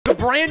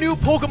brand new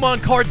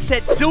Pokemon card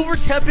set, Silver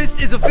Tempest,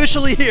 is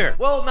officially here.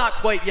 Well, not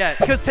quite yet,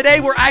 because today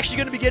we're actually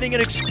going to be getting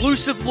an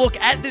exclusive look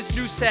at this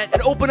new set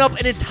and open up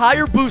an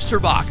entire booster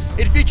box.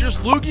 It features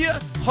Lugia,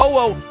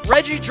 Ho-Oh,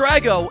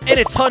 Regidrago, and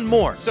a ton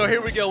more. So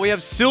here we go. We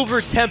have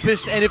Silver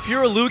Tempest, and if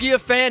you're a Lugia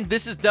fan,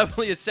 this is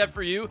definitely a set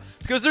for you,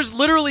 because there's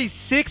literally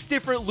 6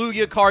 different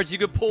Lugia cards you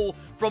could pull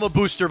from a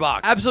booster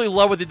box. Absolutely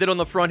love what they did on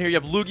the front here. You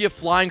have Lugia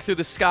flying through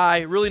the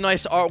sky, really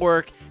nice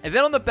artwork. And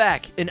then on the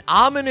back, an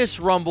ominous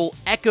rumble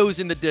echoes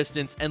in the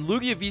distance, and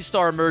Lugia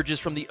V-Star emerges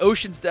from the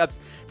ocean's depths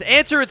to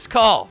answer its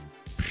call.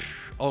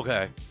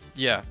 Okay.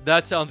 Yeah,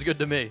 that sounds good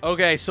to me.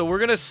 Okay, so we're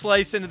going to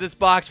slice into this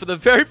box for the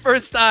very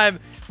first time.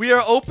 We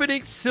are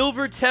opening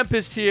Silver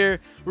Tempest here.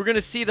 We're going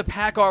to see the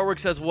pack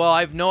artworks as well. I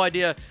have no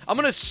idea. I'm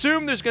going to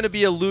assume there's going to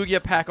be a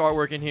Lugia pack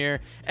artwork in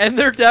here, and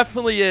there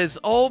definitely is.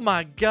 Oh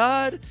my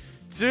god.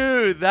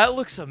 Dude, that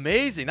looks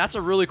amazing. That's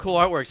a really cool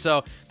artwork.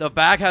 So the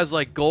back has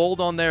like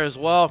gold on there as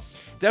well.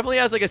 Definitely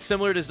has like a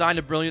similar design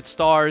to Brilliant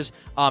Stars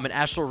and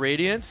Astral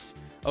Radiance.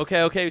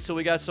 Okay, so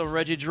we got some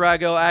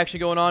Regidrago action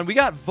going on. We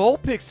got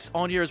Vulpix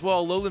on here as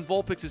well. Lowland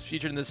Vulpix is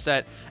featured in this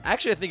set.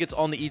 Actually, I think it's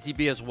on the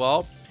ETB as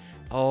well.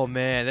 Oh,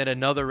 man. Then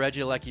another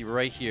Regieleki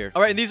right here.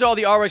 All right, and these are all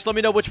the artworks. Let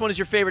me know which one is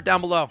your favorite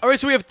down below. All right,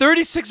 so we have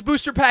 36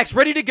 booster packs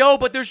ready to go,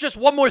 but there's just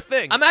one more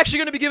thing. I'm actually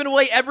going to be giving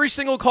away every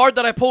single card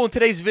that I pull in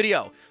today's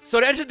video. So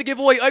to enter the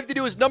giveaway, all you have to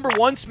do is number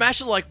 1, smash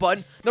the like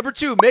button. Number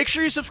 2, make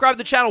sure you subscribe to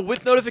the channel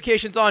with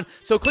notifications on.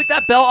 So click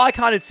that bell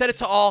icon and set it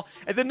to all.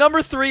 And then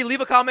number 3,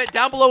 leave a comment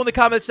down below in the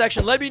comment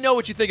section. Let me know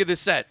what you think of this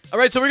set. All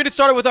right, so we're going to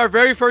start with our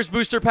very first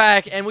booster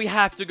pack, and we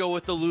have to go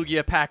with the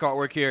Lugia pack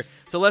artwork here.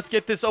 So let's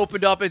get this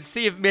opened up and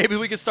see if maybe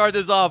we can start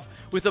this off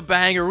with a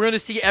banger. We're going to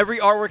see every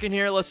artwork in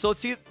here. Let's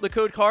see the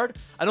code card.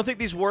 I don't think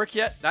these work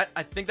yet.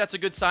 I think that's a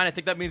good sign. I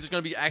think that means there's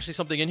going to be actually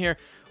something in here.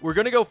 We're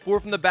going to go 4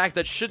 from the back.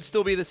 That should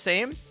still be the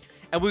same.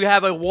 And we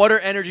have a water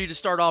energy to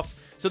start off.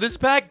 So this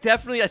pack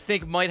definitely, I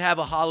think, might have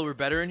a holo or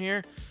better in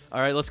here. All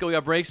right, let's go. We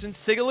got Braixen,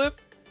 Sigilyph,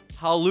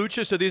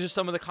 Hawlucha. So these are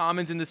some of the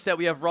commons in this set.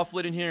 We have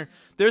Rufflet in here.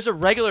 There's a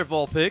regular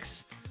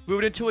Vulpix.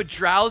 Moving into a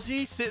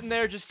Drowsy, sitting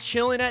there just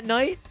chilling at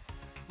night.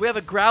 We have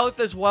a Growlithe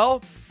as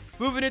well.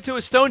 Moving into a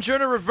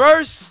Stonejourner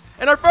reverse.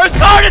 And our first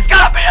card is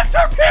going to be a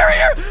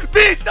Superior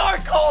V-Star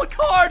Cold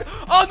card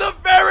on the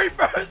very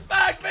first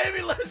pack,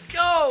 baby. Let's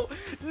go.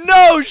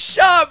 No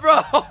shot,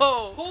 bro.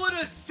 Pulling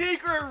a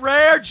secret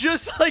rare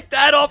just like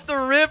that off the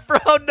rip, bro.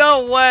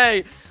 No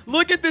way.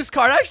 Look at this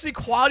card. Actually,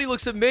 quality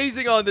looks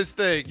amazing on this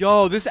thing.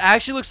 Yo, this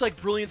actually looks like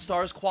Brilliant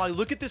Stars quality.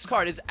 Look at this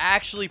card. It's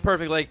actually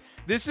perfect. Like,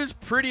 this is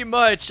pretty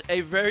much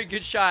a very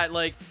good shot,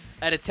 like,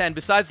 at a 10.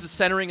 Besides the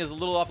centering is a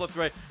little off left to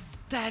right.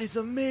 That is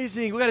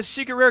amazing. We got a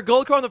secret rare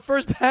gold card on the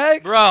first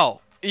pack. Bro,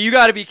 you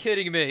got to be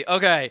kidding me.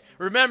 Okay,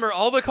 remember,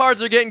 all the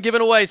cards are getting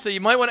given away, so you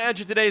might want to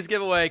enter today's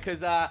giveaway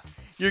because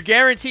you're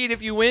guaranteed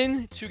if you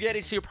win to get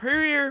a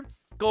superior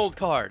gold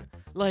card.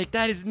 Like,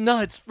 that is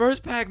nuts.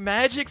 First pack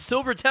Magic,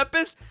 Silver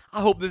Tempest. I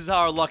hope this is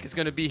how our luck is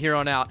going to be here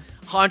on out.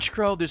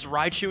 Honchkrow, there's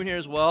Raichu in here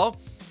as well.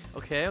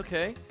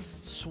 Okay.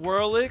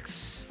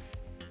 Swirlix.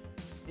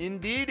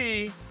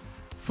 Indeedee.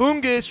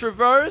 Fungus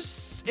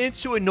reverse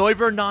into a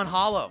Noivern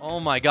non-holo. Oh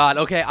my god.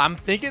 Okay, I'm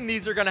thinking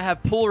these are going to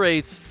have pull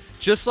rates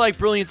just like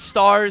Brilliant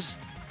Stars,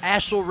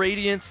 Astral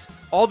Radiance,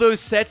 all those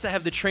sets that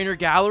have the trainer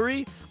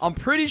gallery. I'm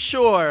pretty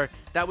sure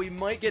that we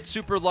might get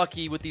super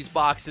lucky with these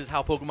boxes,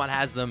 how Pokemon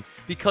has them,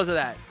 because of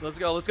that. Let's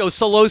go.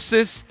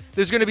 Solosis.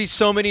 There's going to be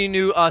so many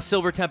new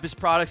Silver Tempest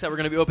products that we're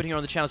going to be opening here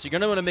on the channel, so you're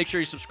going to want to make sure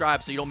you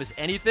subscribe so you don't miss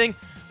anything.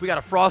 We got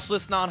a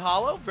Frostless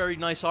non-holo. Very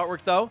nice artwork,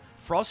 though.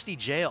 Frosty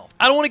Jail.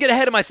 I don't want to get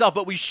ahead of myself,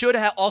 but we should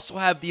also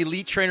have the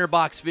Elite Trainer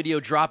Box video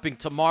dropping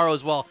tomorrow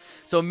as well.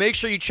 So make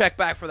sure you check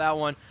back for that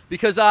one.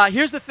 Because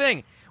here's the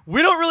thing.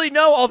 We don't really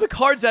know all the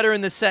cards that are in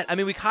this set. I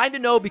mean, we kind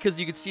of know because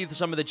you can see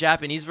some of the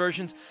Japanese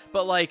versions.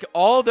 But, like,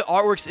 all the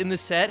artworks in the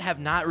set have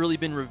not really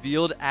been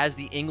revealed as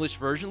the English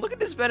version. Look at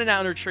this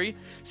Venonat tree.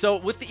 So,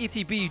 with the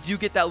ETB, you do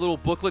get that little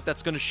booklet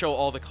that's going to show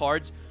all the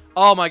cards.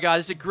 Oh, my God.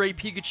 This is a great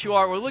Pikachu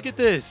artwork. Look at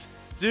this.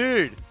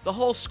 Dude, the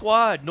whole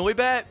squad.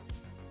 Noibat.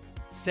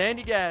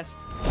 Sandygast.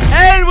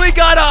 And we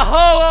got a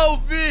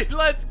Ho-Oh-V.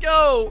 Let's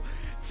go.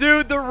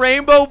 Dude, the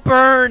Rainbow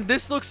Burn.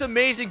 This looks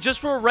amazing. Just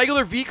for a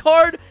regular V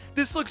card,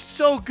 this looks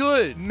so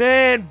good.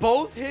 Man,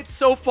 both hits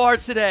so far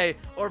today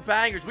are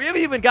bangers. We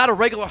haven't even got a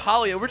regular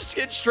holo yet. We're just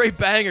getting straight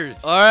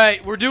bangers. All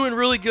right, we're doing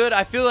really good.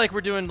 I feel like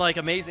we're doing, like,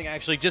 amazing,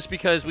 actually, just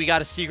because we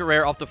got a secret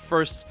rare off the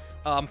first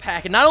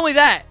pack. And not only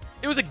that,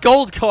 it was a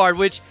gold card,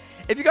 which...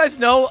 If you guys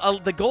know,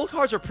 the gold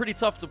cards are pretty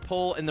tough to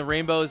pull in the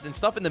rainbows and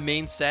stuff in the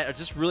main set. Are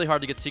just really hard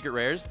to get secret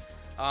rares.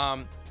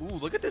 Ooh,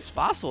 look at this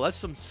fossil. That's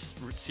some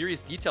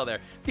serious detail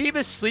there.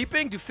 Phoebus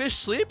sleeping. Do fish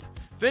sleep?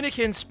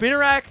 Fennekin,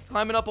 Spinarak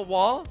climbing up a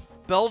wall.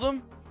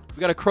 Beldum. We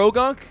got a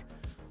Krogunk.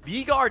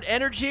 V-Guard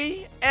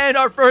Energy. And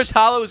our first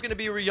holo is going to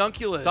be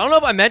Ryunculus. So I don't know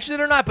if I mentioned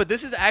it or not, but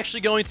this is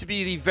actually going to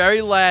be the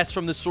very last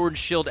from the Sword and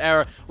Shield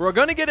era. We're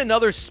going to get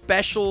another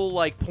special,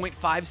 like,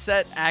 0.5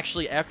 set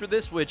actually after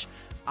this, which...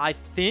 I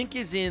think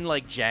is in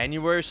like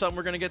January or something.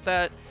 We're gonna get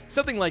that,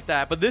 something like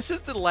that. But this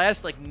is the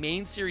last like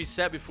main series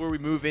set before we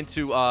move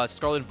into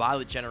Scarlet and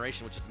Violet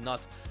generation, which is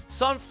nuts.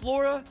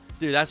 Sunflora,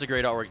 dude, that's a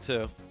great artwork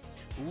too.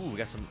 Ooh, we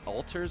got some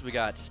altars. We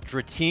got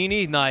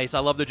Dratini, nice. I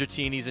love the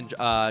Dratinis and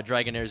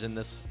Dragonairs in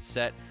this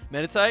set.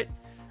 Meditite,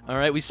 all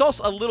right. We saw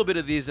a little bit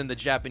of these in the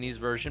Japanese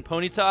version.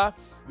 Ponyta,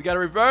 we got a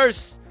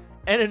reverse.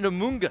 And an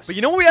Amoonguss. But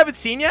you know what we haven't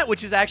seen yet,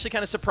 which is actually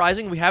kind of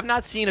surprising? We have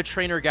not seen a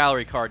Trainer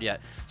Gallery card yet.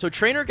 So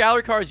Trainer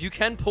Gallery cards you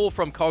can pull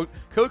from code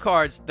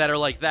cards that are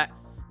like that.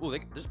 Ooh,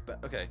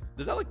 okay.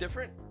 Does that look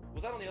different?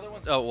 Was that on the other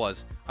ones? Oh, it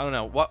was. I don't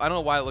know. I don't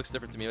know why it looks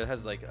different to me. It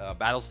has like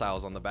battle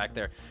styles on the back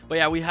there. But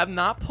yeah, we have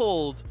not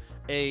pulled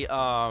a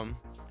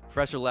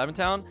Professor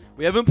Laventown.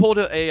 We haven't pulled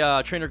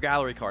a Trainer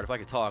Gallery card, if I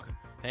could talk.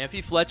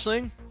 Amphi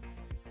Fletchling.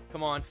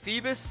 Come on.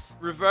 Phoebus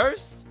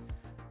Reverse.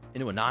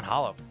 Into a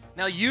non-holo.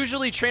 Now,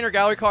 usually Trainer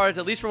Gallery cards,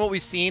 at least from what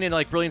we've seen in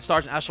like Brilliant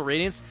Stars and Astral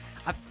Radiance,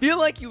 I feel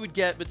like you would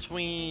get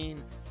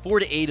between 4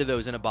 to 8 of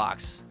those in a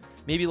box.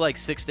 Maybe like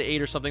 6 to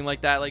 8 or something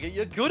like that. Like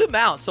a good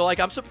amount. So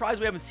like I'm surprised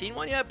we haven't seen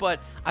one yet, but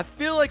I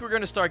feel like we're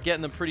going to start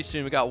getting them pretty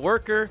soon. We got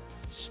Worker,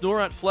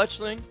 Snorunt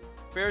Fletchling,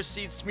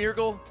 Ferroseed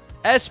Smeargle,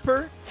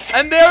 Esper,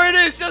 and there it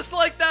is, just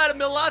like that. A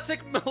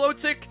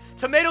Milotic,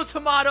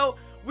 Tomato.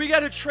 We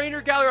got a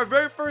Trainer Gallery, our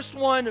very first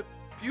one.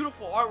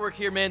 Beautiful artwork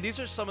here, man. These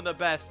are some of the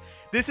best.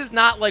 This is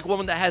not like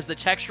one that has the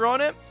texture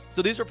on it,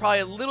 so these are probably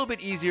a little bit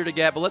easier to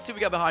get. But let's see what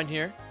we got behind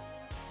here.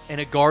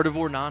 And a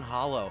Gardevoir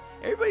non-holo.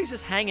 Everybody's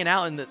just hanging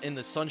out in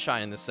the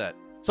sunshine in this set.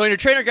 So in your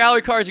Trainer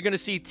Gallery cards, you're going to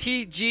see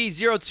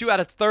TG02 out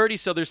of 30.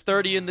 So there's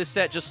 30 in this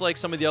set, just like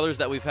some of the others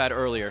that we've had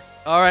earlier.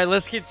 All right,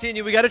 let's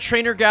continue. We got a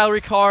Trainer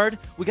Gallery card.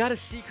 We got a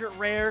secret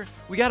rare.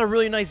 We got a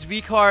really nice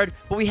V card.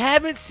 But we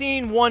haven't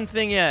seen one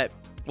thing yet.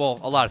 Well,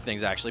 a lot of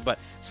things, actually. But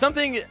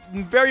something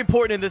very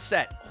important in this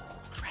set. Oh,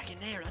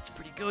 Dragonair. That's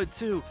pretty good,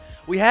 too.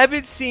 We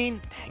haven't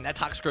seen... Dang, that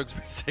Toxicroak's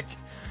pretty sick.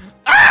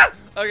 Ah!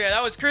 Okay,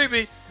 that was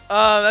creepy.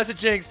 That's a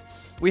jinx.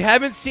 We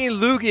haven't seen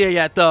Lugia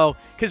yet, though.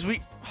 Because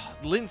we... Oh,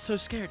 Lynn's so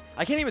scared.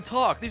 I can't even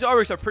talk. These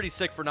artworks are pretty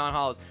sick for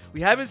non-holos.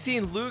 We haven't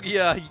seen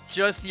Lugia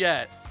just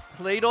yet.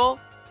 Claydol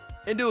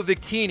into a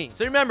Victini.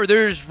 So remember,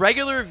 there's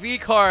regular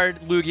V-card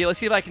Lugia. Let's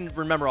see if I can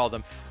remember all of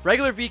them.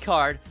 Regular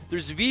V-card.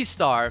 There's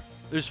V-Star.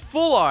 There's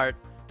Full Art.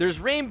 There's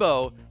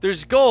Rainbow,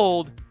 there's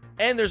Gold,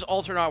 and there's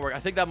alternate artwork. I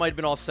think that might have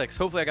been all 6.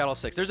 Hopefully I got all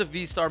 6. There's a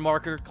V-Star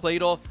marker,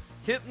 Claydol,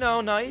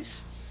 Hypno,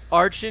 nice,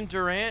 Archon,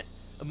 Durant,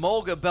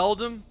 Emolga,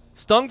 Beldum,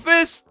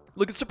 Stunfisk,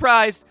 looking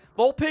surprised,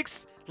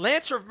 Vulpix,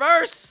 Lance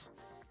Reverse,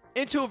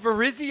 into a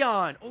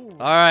Virizion. Ooh.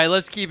 All right,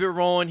 let's keep it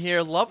rolling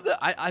here. Love the,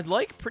 I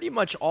like pretty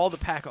much all the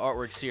pack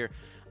artworks here.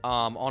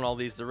 On all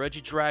these, the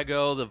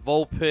Regidrago, the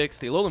Vulpix,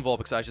 the Alolan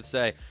Vulpix, I should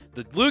say.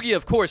 The Lugia,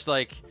 of course,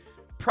 like...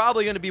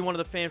 Probably going to be one of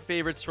the fan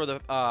favorites for the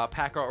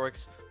pack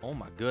artworks. Oh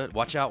my good.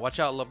 Watch out.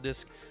 Watch out. Love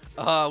this.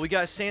 We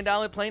got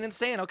Sandalwood, Plain and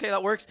Sand. Okay,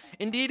 that works.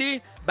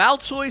 Indeedee,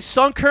 Baltoy,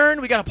 Sunkern.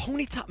 We got a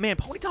Ponyta. Man,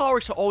 Ponyta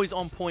artworks are always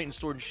on point in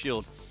Sword and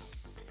Shield.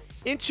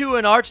 Into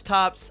an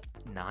Archtops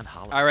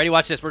non-holo. Alrighty,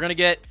 watch this. We're going to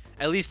get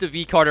at least a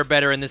V card or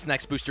better in this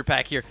next booster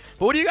pack here.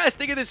 But what do you guys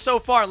think of this so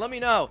far? Let me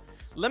know.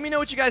 Let me know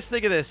what you guys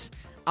think of this.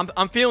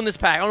 I'm feeling this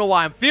pack. I don't know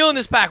why. I'm feeling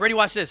this pack. Ready?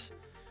 Watch this.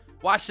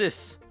 Watch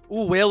this.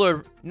 Ooh,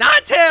 Whaler.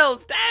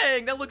 Ninetales!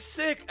 Dang, that looks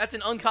sick. That's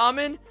an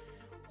uncommon.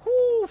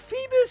 Ooh,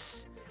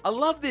 Phoebus. I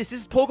love this.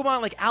 This is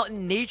Pokemon like out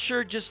in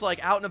nature, just like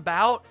out and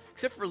about.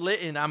 Except for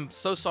Litten. I'm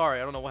so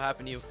sorry. I don't know what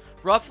happened to you.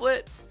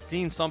 Rufflet.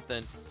 Seen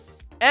something.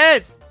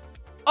 And...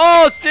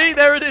 Oh, see,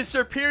 there it is.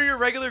 Superior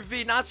regular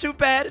V. Not too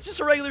bad. It's just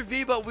a regular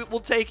V, but we'll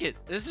take it.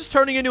 This is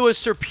turning into a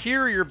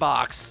superior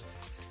box.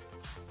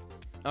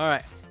 All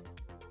right.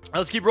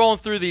 Let's keep rolling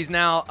through these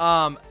now.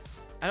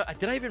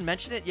 Did I even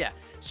mention it? Yeah.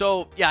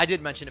 So, yeah, I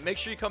did mention it. Make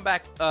sure you come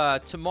back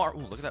tomorrow.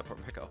 Ooh, look at that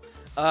Pico.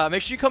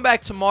 Make sure you come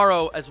back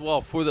tomorrow as well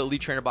for the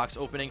Elite Trainer box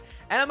opening.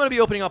 And I'm going to be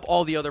opening up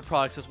all the other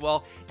products as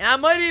well. And I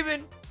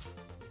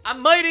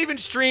might even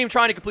stream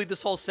trying to complete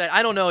this whole set.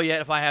 I don't know yet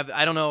if I have.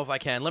 I don't know if I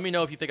can. Let me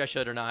know if you think I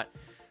should or not.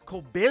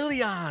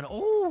 Cobalion.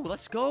 Oh,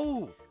 let's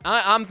go.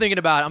 I'm thinking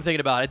about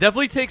it. It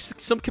definitely takes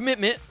some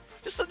commitment.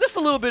 Just a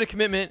little bit of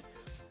commitment.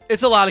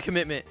 It's a lot of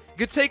commitment. It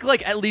could take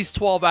like at least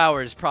 12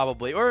 hours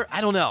probably. Or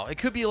I don't know. It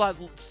could be a lot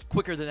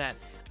quicker than that.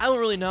 I don't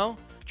really know.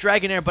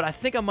 Dragonair, but I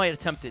think I might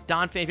attempt it.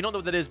 Donphan, if you don't know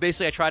what that is,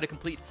 basically I try to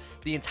complete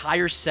the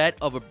entire set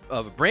of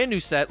a brand new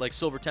set like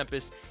Silver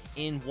Tempest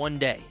in one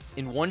day,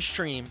 in one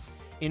stream,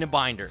 in a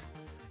binder.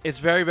 It's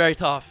very, very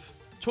tough.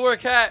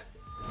 Torracat.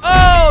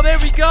 Oh, there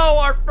we go.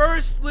 Our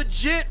first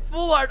legit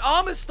full art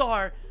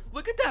Amistar.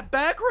 Look at that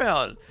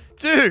background.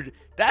 Dude,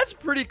 that's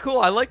pretty cool.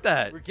 I like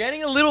that. We're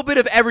getting a little bit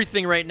of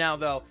everything right now,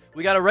 though.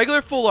 We got a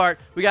regular full art.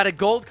 We got a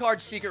gold card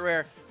secret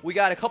rare. We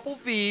got a couple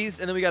Vs,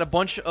 and then we got a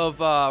bunch of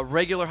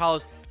regular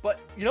holos. But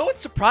you know what's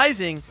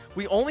surprising?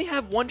 We only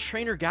have one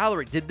Trainer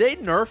Gallery. Did they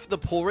nerf the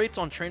pull rates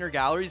on Trainer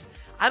Galleries?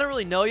 I don't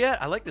really know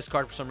yet. I like this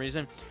card for some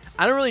reason.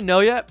 I don't really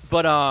know yet,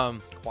 but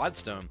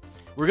Quadstone.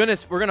 We're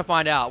gonna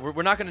find out.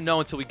 We're not gonna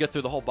know until we get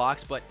through the whole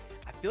box, but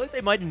I feel like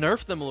they might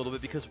nerf them a little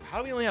bit because how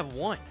do we only have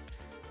one?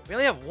 We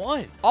only have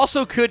one.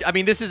 Also I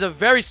mean, this is a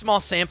very small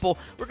sample.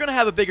 We're going to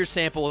have a bigger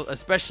sample,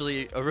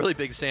 especially a really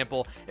big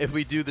sample, if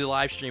we do the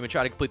live stream and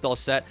try to complete the whole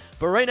set.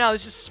 But right now,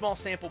 this is just a small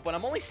sample, but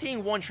I'm only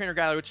seeing one trainer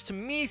gallery, which to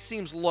me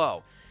seems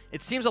low.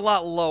 It seems a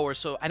lot lower,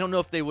 so I don't know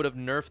if they would have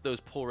nerfed those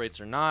pull rates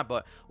or not,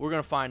 but we're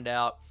going to find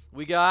out.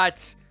 We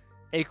got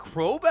a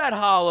Crobat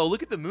holo.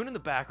 Look at the moon in the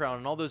background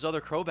and all those other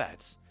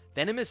Crobats.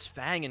 Venomous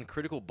Fang and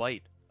Critical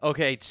Bite.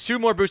 Okay, 2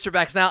 more booster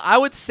packs. Now, I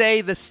would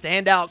say the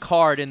standout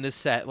card in this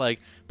set, like,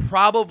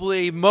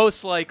 probably,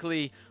 most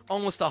likely,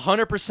 almost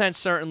 100%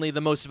 certainly the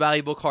most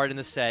valuable card in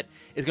the set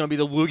is going to be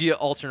the Lugia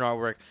alternate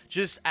artwork.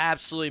 Just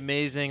absolutely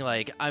amazing.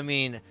 Like, I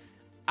mean,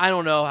 I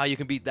don't know how you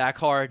can beat that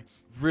card.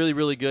 Really,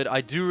 really good.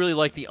 I do really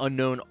like the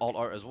unknown alt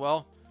art as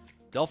well.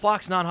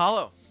 Delphox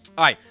non-holo.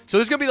 All right, so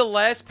this is going to be the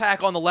last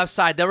pack on the left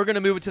side. Then we're going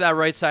to move it to that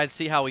right side,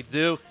 see how we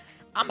do.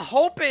 I'm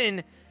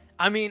hoping...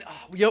 I mean,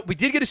 we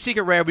did get a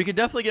secret rare. We can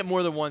definitely get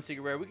more than 1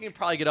 secret rare. We can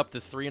probably get up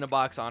to 3 in a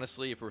box,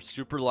 honestly, if we're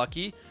super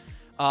lucky.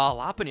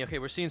 Lopunny. Okay,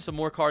 we're seeing some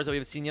more cards that we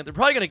haven't seen yet.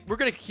 We're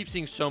gonna keep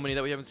seeing so many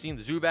that we haven't seen.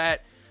 Zubat,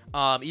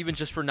 even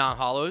just for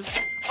non-holos.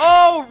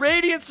 Oh,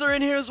 Radiants are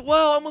in here as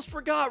well. I almost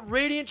forgot.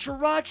 Radiant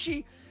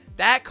Jirachi.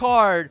 That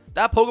card,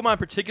 that Pokemon in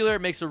particular,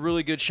 makes a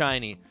really good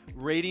shiny.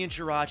 Radiant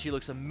Jirachi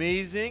looks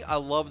amazing. I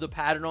love the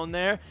pattern on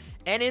there.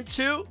 And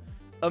into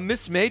a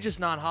Miss Magus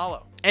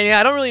non-holo. And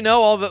yeah, I don't really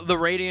know all the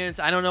Radiants.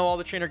 I don't know all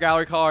the Trainer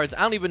Gallery cards. I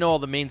don't even know all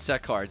the main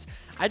set cards.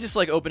 I just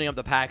like opening up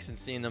the packs and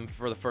seeing them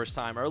for the first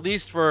time. Or at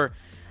least for,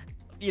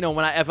 you know,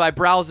 if I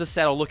browse this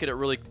set, I'll look at it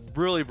really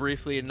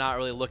briefly and not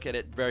really look at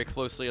it very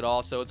closely at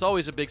all. So it's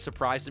always a big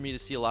surprise to me to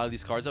see a lot of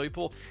these cards that we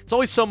pull. It's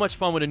always so much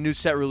fun when a new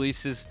set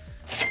releases.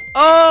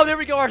 Oh, there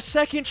we go. Our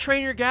second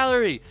Trainer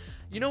Gallery.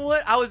 You know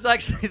what? I was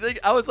actually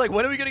thinking, I was like,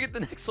 when are we going to get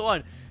the next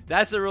one?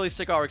 That's a really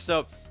sick artwork.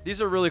 So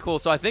these are really cool.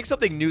 So I think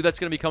something new that's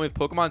going to be coming with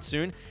Pokemon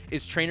soon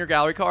is Trainer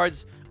Gallery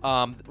cards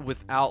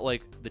without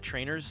like the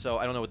trainers. So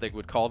I don't know what they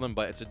would call them,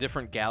 but it's a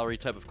different gallery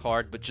type of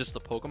card, but just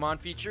the Pokemon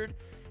featured.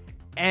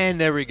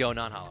 And there we go,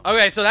 non-holo.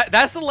 Okay, so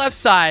that's the left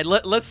side.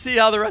 Let's see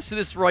how the rest of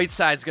this right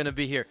side is going to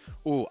be here.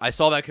 Ooh, I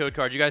saw that code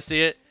card. You guys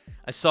see it?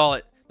 I saw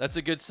it. That's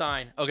a good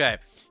sign. Okay,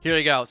 here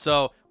we go.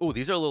 So, ooh,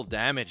 these are a little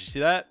damaged. You see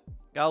that?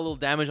 Got a little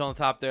damage on the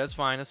top there. That's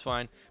fine. That's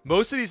fine.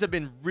 Most of these have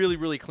been really,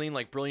 really clean,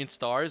 like Brilliant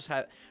Stars.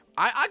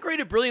 I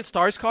graded Brilliant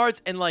Stars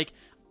cards, and, like,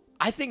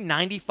 I think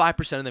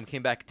 95% of them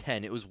came back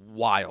 10. It was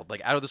wild,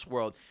 like, out of this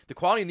world. The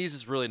quality in these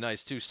is really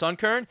nice, too.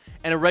 Sunkern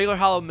and a regular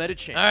Hollow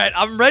Medicham. All right,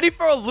 I'm ready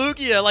for a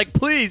Lugia. Like,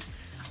 please.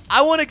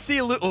 I want to see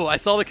a Lugia. Oh, I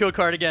saw the code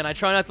card again. I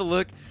try not to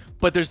look,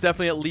 but there's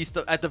definitely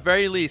at the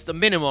very least, a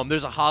minimum,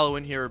 there's a Hollow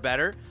in here or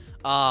better.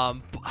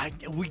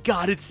 We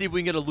gotta see if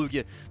we can get a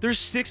Lugia. There's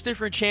 6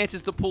 different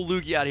chances to pull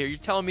Lugia out of here. You're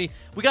telling me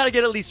we gotta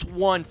get at least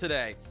 1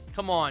 today.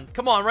 Come on,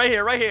 right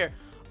here, right here.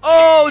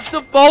 Oh, it's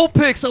the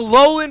Vulpix, a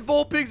Alolan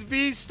Vulpix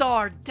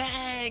V-Star.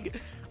 Dang.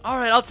 All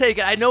right, I'll take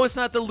it. I know it's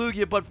not the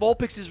Lugia, but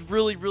Vulpix is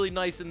really, really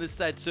nice in this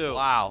set too.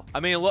 Wow. I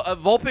mean,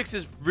 Vulpix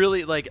is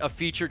really like a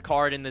featured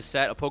card in this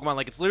set of Pokemon.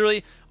 Like, it's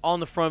literally on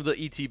the front of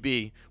the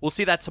ETB. We'll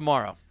see that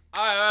tomorrow.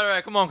 All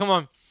right. Come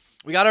on.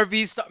 We got our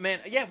V-Star. Man,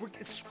 yeah,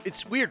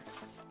 it's weird.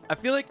 I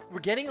feel like we're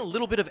getting a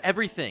little bit of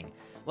everything.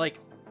 Like,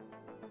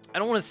 I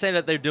don't want to say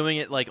that they're doing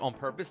it, like, on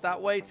purpose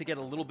that way to get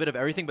a little bit of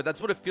everything, but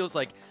that's what it feels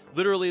like.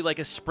 Literally, like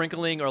a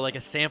sprinkling or, like,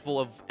 a sample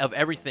of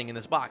everything in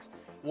this box.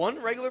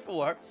 1 regular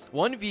full art,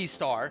 1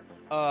 V-Star.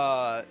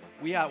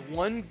 We got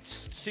 1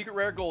 secret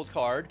rare gold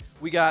card.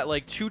 We got,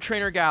 like, 2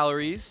 trainer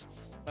galleries.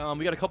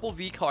 We got a couple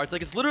V cards.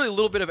 Like, it's literally a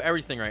little bit of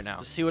everything right now.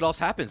 Let's see what else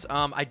happens.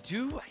 I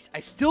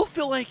still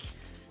feel like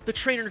the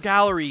trainer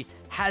gallery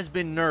has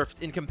been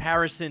nerfed in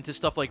comparison to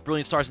stuff like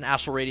Brilliant Stars and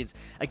Astral Radiance.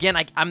 Again,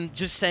 I'm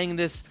just saying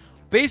this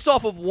based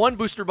off of 1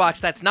 booster box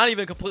that's not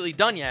even completely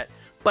done yet,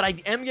 but I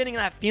am getting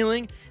that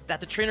feeling that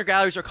the trainer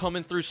galleries are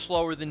coming through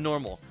slower than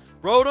normal.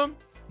 Rotom,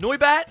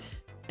 Noibat,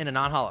 and a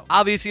non-holo.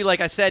 Obviously,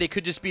 like I said, it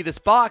could just be this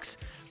box,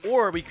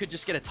 or we could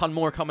just get a ton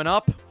more coming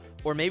up,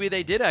 or maybe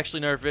they did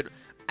actually nerf it.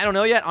 I don't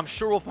know yet. I'm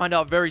sure we'll find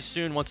out very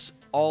soon once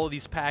all of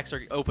these packs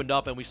are opened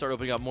up and we start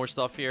opening up more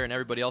stuff here and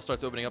everybody else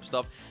starts opening up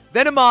stuff.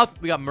 Venomoth,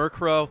 we got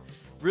Murkrow.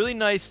 Really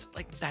nice.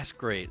 Like, that's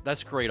great.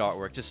 That's great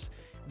artwork.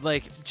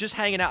 Just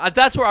hanging out.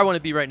 That's where I want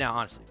to be right now,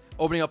 honestly.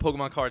 Opening up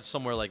Pokemon cards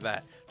somewhere like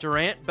that.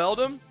 Durant,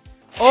 Beldum.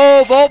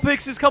 Oh,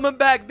 Vulpix is coming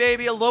back,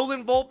 baby. A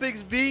Alolan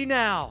Vulpix V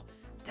now.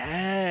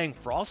 Dang.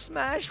 Frost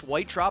Smash,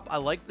 White Drop. I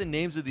like the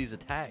names of these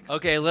attacks.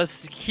 Okay,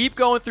 let's keep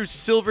going through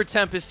Silver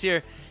Tempest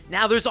here.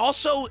 Now, there's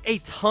also a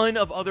ton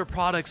of other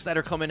products that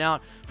are coming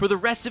out for the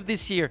rest of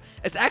this year.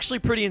 It's actually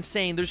pretty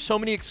insane. There's so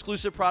many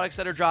exclusive products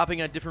that are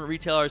dropping at different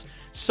retailers.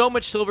 So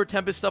much Silver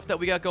Tempest stuff that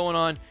we got going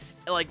on.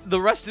 Like,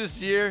 the rest of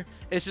this year,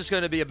 it's just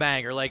going to be a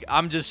banger. Like,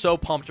 I'm just so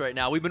pumped right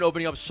now. We've been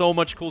opening up so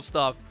much cool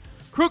stuff.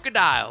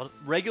 Crocodile,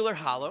 regular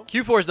holo.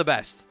 Q4 is the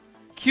best.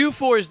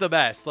 Q4 is the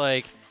best.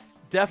 Like,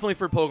 definitely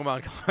for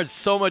Pokemon cards.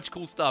 So much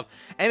cool stuff.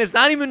 And it's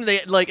not even,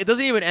 like, it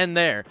doesn't even end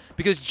there.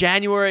 Because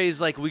January is,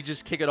 like, we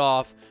just kick it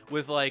off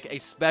with, like, a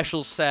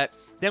special set.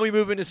 Then we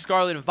move into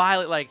Scarlet and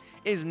Violet. Like,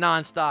 it is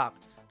nonstop.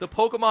 The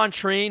Pokemon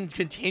train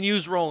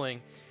continues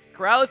rolling.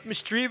 Growlithe,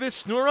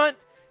 Mischievous, Snorunt,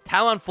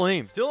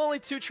 Talonflame. Still only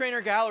 2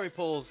 trainer gallery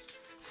pulls.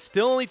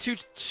 Still only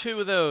two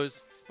of those.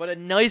 But a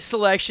nice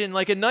selection,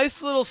 like a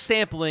nice little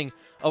sampling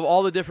of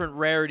all the different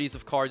rarities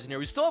of cards in here.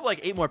 We still have like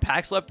 8 more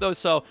packs left though,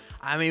 so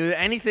I mean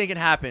anything can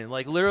happen.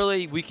 Like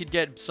literally we could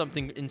get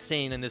something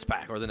insane in this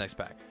pack or the next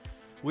pack.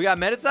 We got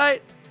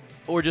Meditite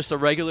or just a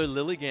regular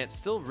Lilligant.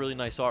 Still really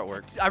nice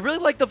artwork. I really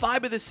like the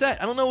vibe of this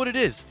set. I don't know what it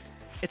is.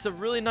 It's a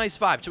really nice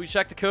vibe. Should we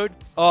check the code?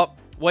 Oh,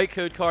 white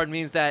code card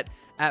means that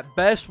at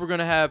best we're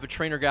gonna have a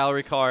trainer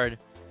gallery card,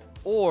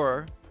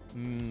 or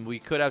we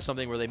could have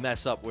something where they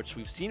mess up, which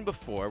we've seen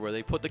before, where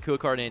they put the code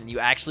card in and you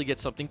actually get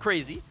something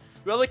crazy.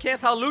 Relicanth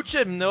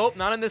Hawlucha. Nope,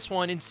 not in this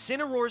one.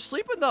 Incineroar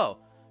sleeping, though.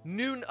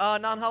 New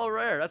non-holo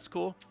rare. That's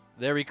cool.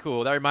 Very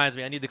cool. That reminds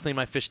me, I need to clean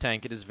my fish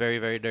tank. It is very,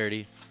 very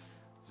dirty.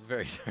 It's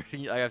very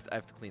dirty. I have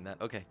to clean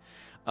that. Okay.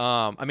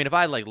 I mean, if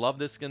I had, like,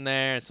 Luvdisc in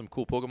there and some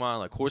cool Pokemon,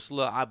 like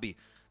Corsola,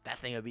 that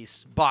thing would be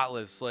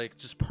spotless. Like,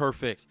 just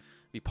perfect.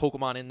 Be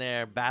Pokemon in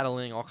there,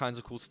 battling, all kinds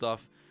of cool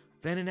stuff.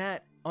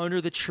 Venonat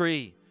under the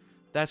tree.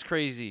 That's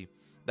crazy.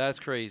 That's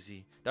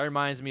crazy. That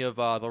reminds me of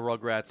the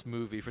Rugrats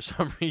movie for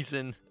some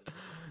reason.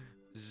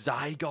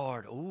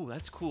 Zygarde. Oh,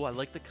 that's cool. I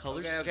like the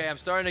colors. Okay, I'm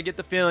starting to get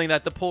the feeling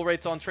that the pull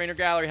rates on Trainer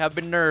Gallery have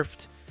been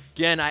nerfed.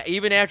 Again,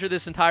 even after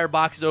this entire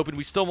box is open,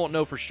 we still won't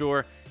know for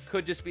sure.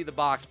 Could just be the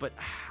box, but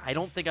I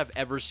don't think I've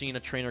ever seen a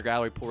Trainer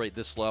Gallery pull rate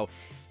this low,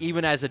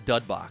 even as a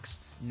dud box.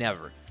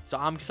 Never. So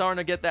I'm starting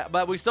to get that,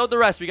 but we still have the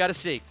rest. We got to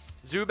see.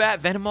 Zubat,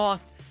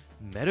 Venomoth,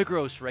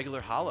 Metagross,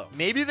 regular holo.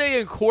 Maybe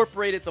they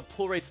incorporated the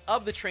pull rates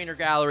of the Trainer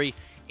Gallery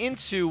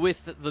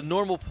with the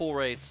normal pull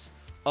rates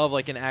of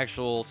like an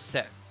actual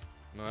set.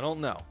 I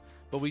don't know.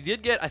 But we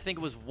did get, I think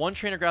it was 1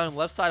 Trainer Gallery on the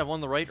left side and 1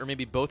 on the right, or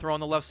maybe both are on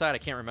the left side. I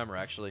can't remember,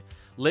 actually.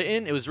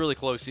 Litten, it was really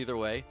close either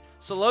way.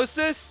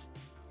 Solosis.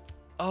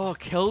 Oh,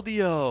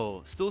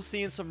 Keldeo. Still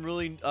seeing some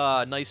really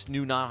nice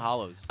new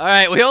non-holos. All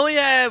right, we only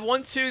have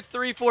 1, 2,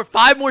 3, 4,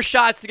 5 more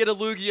shots to get a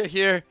Lugia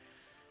here.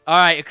 All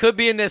right, it could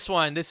be in this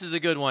one. This is a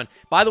good one.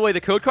 By the way,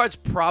 the code cards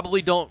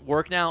probably don't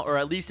work now, or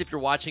at least if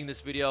you're watching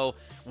this video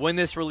when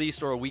this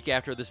released or a week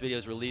after this video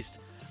is released.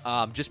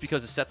 Just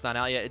because the set's not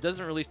out yet. It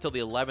doesn't release till the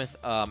 11th.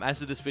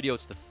 As of this video,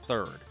 it's the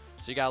 3rd.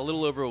 So you got a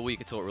little over a week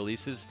until it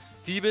releases.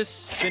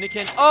 Phoebus,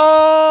 Finnegan.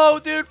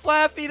 Oh, dude,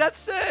 Flaffy, that's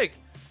sick.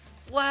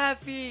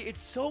 Flaffy,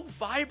 it's so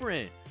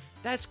vibrant.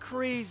 That's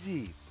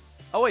crazy.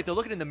 Oh, wait, they're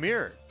looking in the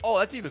mirror. Oh,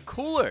 that's even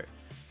cooler.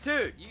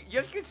 Dude,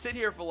 you can sit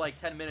here for like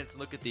 10 minutes and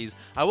look at these.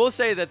 I will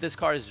say that this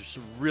card is just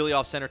really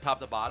off-center,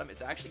 top to bottom.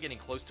 It's actually getting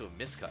close to a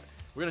miscut.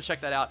 We're going to check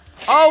that out.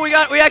 Oh, we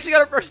actually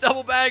got our first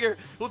double bagger.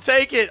 We'll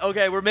take it.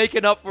 Okay, we're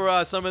making up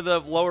for some of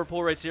the lower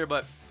pull rates here,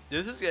 but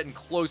this is getting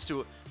close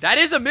to it. That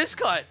is a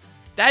miscut.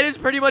 That is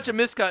pretty much a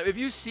miscut. If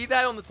you see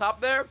that on the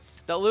top there,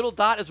 that little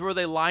dot is where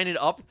they line it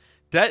up.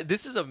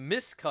 This is a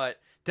miscut.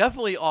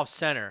 Definitely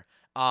off-center.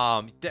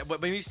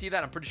 When you see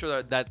that, I'm pretty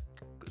sure that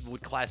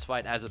would classify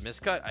it as a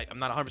miscut. I'm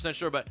not 100%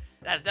 sure, but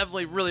that's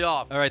definitely really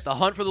off. All right, the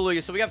hunt for the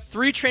Lugia. So we have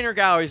 3 trainer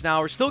galleries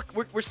now. We're starting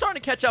to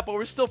catch up, but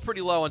we're still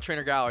pretty low on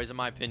trainer galleries, in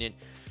my opinion.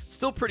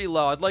 Still pretty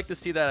low. I'd like to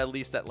see that at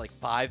least at like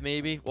 5,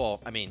 maybe.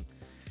 Well, I mean,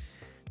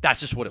 that's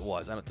just what it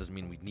was. That doesn't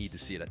mean we need to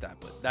see it at that,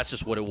 but that's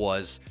just what it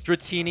was.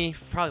 Dratini,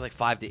 probably like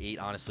 5 to 8,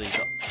 honestly.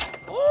 So,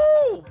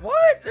 oh,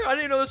 what? I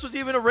didn't know this was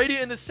even a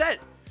radiant in the set.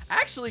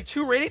 Actually,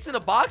 2 radiants in a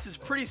box is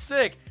pretty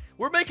sick.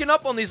 We're making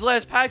up on these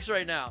last packs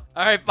right now.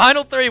 All right,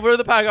 final 3. What are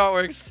the pack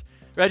artworks?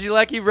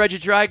 Regieleki,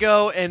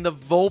 Regidrago, and the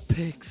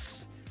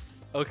Vulpix.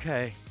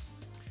 Okay.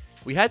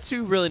 We had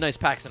 2 really nice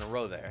packs in a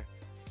row there.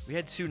 We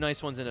had 2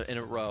 nice ones in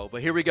a row.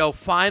 But here we go.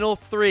 Final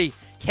 3.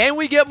 Can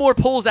we get more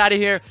pulls out of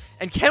here?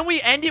 And can we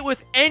end it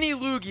with any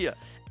Lugia?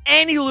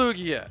 Any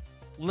Lugia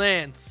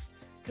lands.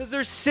 Because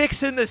there's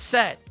 6 in the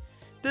set.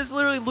 There's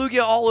literally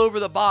Lugia all over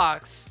the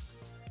box.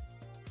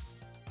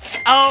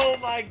 Oh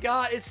my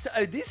god,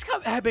 these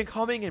have been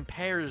coming in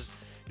pairs,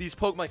 these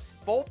Pokemon.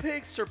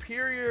 Vulpix,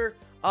 Superior,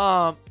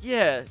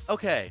 yeah,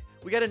 okay.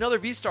 We got another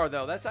V-Star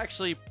though. That's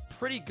actually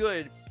pretty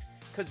good,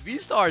 because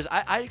V-Stars,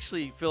 I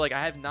actually feel like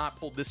I have not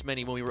pulled this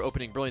many when we were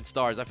opening Brilliant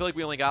Stars. I feel like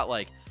we only got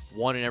like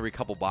 1 in every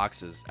couple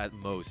boxes at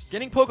most.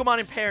 Getting Pokemon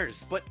in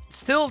pairs, but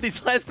still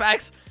these last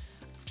packs,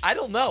 I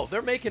don't know.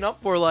 They're making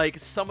up for like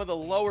some of the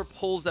lower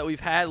pulls that we've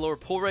had, lower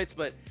pull rates,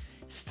 but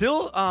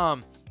still,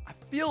 I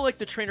feel like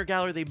the trainer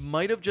gallery, they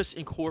might have just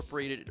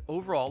incorporated it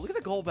overall. Look at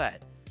the Golbat.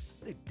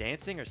 Are they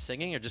dancing or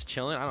singing or just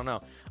chilling? I don't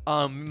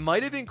know.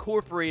 Might have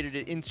incorporated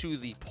it into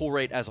the pull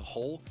rate as a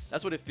whole.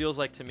 That's what it feels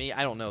like to me.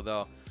 I don't know,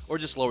 though. Or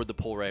just lowered the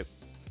pull rate.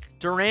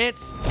 Durant.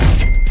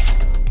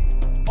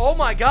 Oh,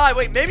 my God.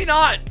 Wait, maybe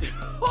not.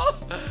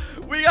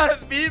 We got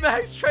a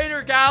VMAX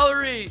trainer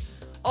gallery.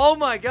 Oh,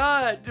 my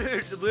God.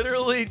 Dude,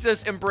 literally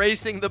just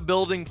embracing the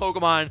building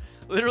Pokemon.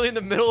 Literally in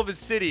the middle of a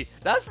city.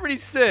 That's pretty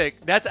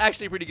sick. That's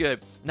actually pretty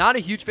good. Not a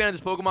huge fan of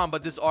this Pokemon,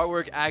 but this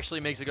artwork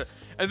actually makes it good.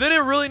 And then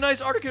a really nice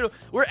Articuno.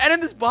 We're ending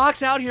this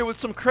box out here with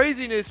some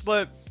craziness,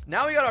 but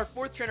now we got our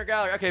 4th trainer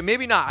gallery. Okay,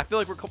 maybe not. I feel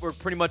like we're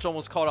pretty much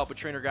almost caught up with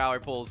trainer gallery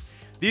pulls.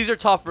 These are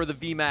tough for the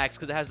VMAX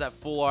because it has that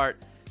full art.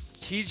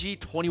 TG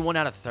 21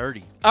 out of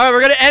 30. All right,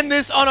 we're going to end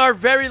this on our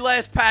very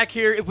last pack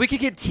here. If we can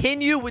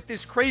continue with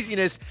this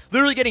craziness,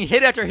 literally getting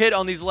hit after hit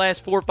on these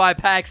last 4 or 5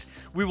 packs,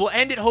 we will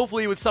end it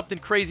hopefully with something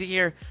crazy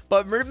here.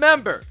 But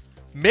remember,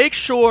 make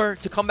sure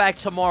to come back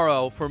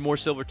tomorrow for more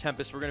Silver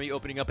Tempest. We're going to be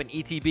opening up an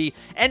ETB.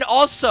 And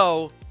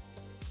also,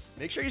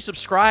 make sure you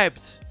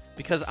subscribed,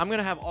 because I'm going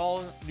to have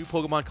all new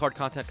Pokemon card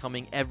content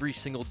coming every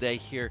single day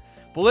here.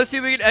 But let's see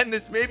if we can end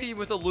this. Maybe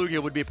with a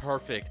Lugia would be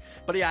perfect.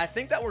 But yeah, I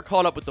think that we're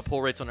caught up with the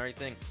pull rates on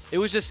everything.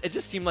 It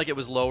just seemed like it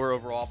was lower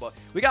overall. But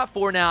we got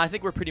 4 now. I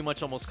think we're pretty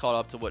much almost caught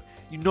up to what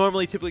you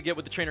normally typically get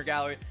with the trainer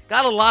gallery.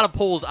 Got a lot of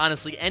pulls,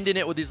 honestly. Ending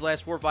it with these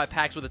last 4 or 5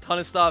 packs with a ton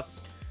of stuff.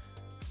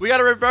 We got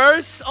a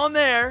reverse on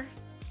there.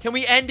 Can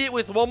we end it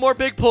with one more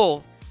big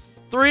pull?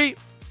 3,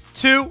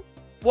 2,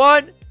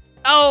 1.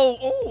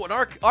 Oh,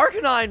 an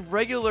Arcanine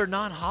regular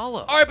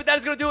non-holo. All right, but that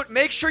is going to do it.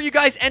 Make sure you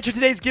guys enter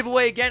today's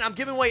giveaway. Again, I'm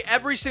giving away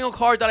every single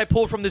card that I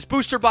pulled from this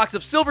booster box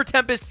of Silver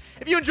Tempest.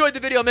 If you enjoyed the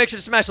video, make sure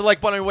to smash the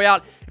like button on your way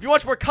out. If you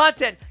want more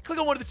content, click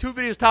on one of the 2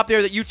 videos top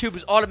there that YouTube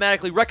is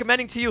automatically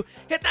recommending to you.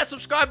 Hit that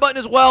subscribe button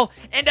as well.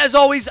 And as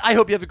always, I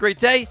hope you have a great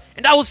day,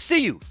 and I will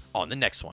see you on the next one.